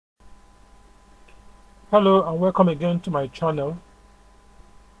Hello and welcome again to my channel.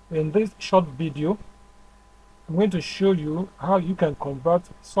 In this short video, I'm going to show you how you can convert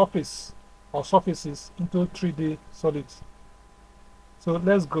surface or surfaces into 3D solids. So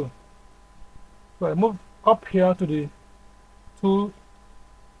let's go. So I move up here to the tool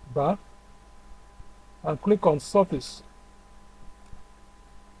bar and click on surface.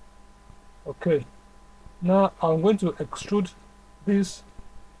 Okay, now I'm going to extrude this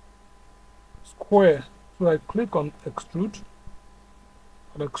square. So I click on extrude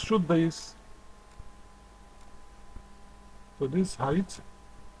and extrude this to this height.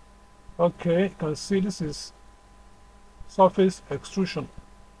 Okay, you can see this is surface extrusion.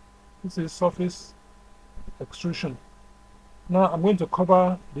 This is surface extrusion. Now I'm going to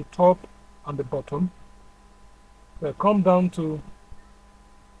cover the top and the bottom. So I come down to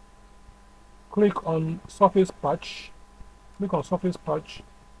click on surface patch. Click on surface patch.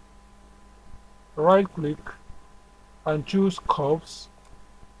 Right click and choose curves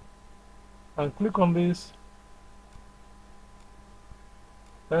and click on this,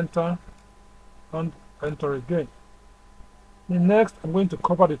 enter and enter again. Next I'm going to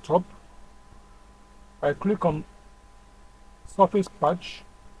cover the top. I click on surface patch,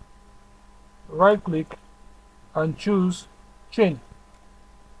 right click and choose chain.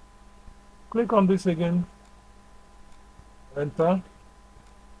 Click on this again, enter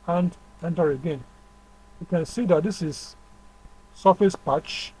and enter again. You can see that this is surface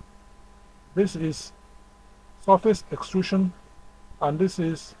patch, this is surface extrusion, and this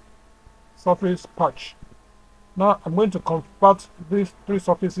is surface patch. Now I'm going to convert these three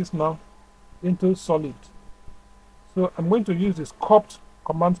surfaces now into solid. So I'm going to use the SCULPT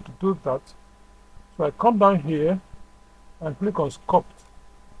command to do that. So I come down here and click on SCULPT,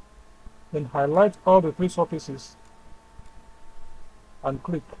 then highlight all the three surfaces and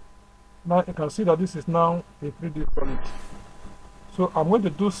click. Now you can see that this is now a 3D solid. So I'm going to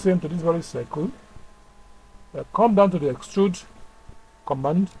do same to this very circle. I come down to the extrude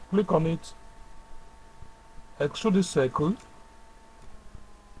command, click on it, extrude this circle.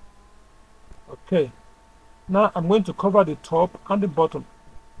 Okay. Now I'm going to cover the top and the bottom.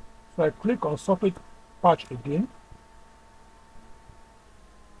 So I click on surface patch again.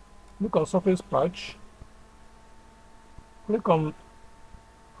 Click on surface patch. Click on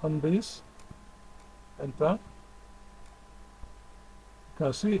this, enter. You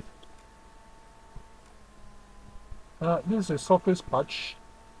can see this is surface patch,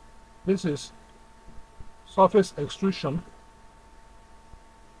 this is surface extrusion,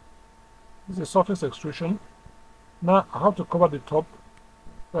 this is surface extrusion. Now I have to cover the top,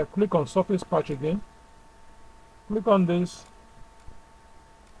 so I click on surface patch again, click on this,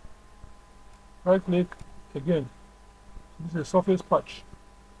 right click again. This is surface patch.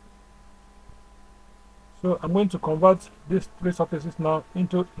 So I'm going to convert these three surfaces now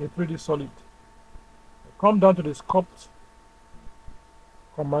into a 3D solid. I come down to the SCULPT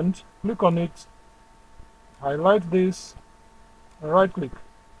command, click on it, highlight this, and right click.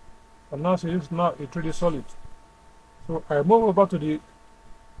 And now see it's now a 3D solid. So I move over to the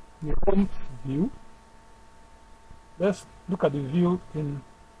home view. Let's look at the view in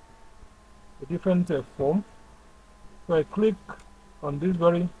a different form. So I click on this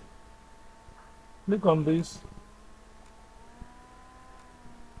click on this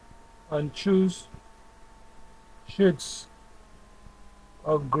and choose shades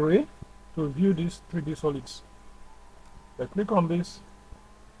of gray to view these 3D solids. I click on this,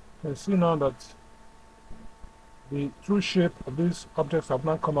 you can see now that the true shape of these objects have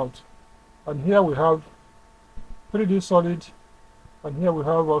now come out. And here we have 3D solid, and here we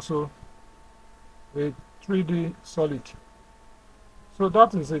have also a 3D solid. So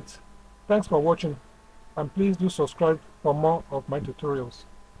that is it. Thanks for watching, and please do subscribe for more of my tutorials.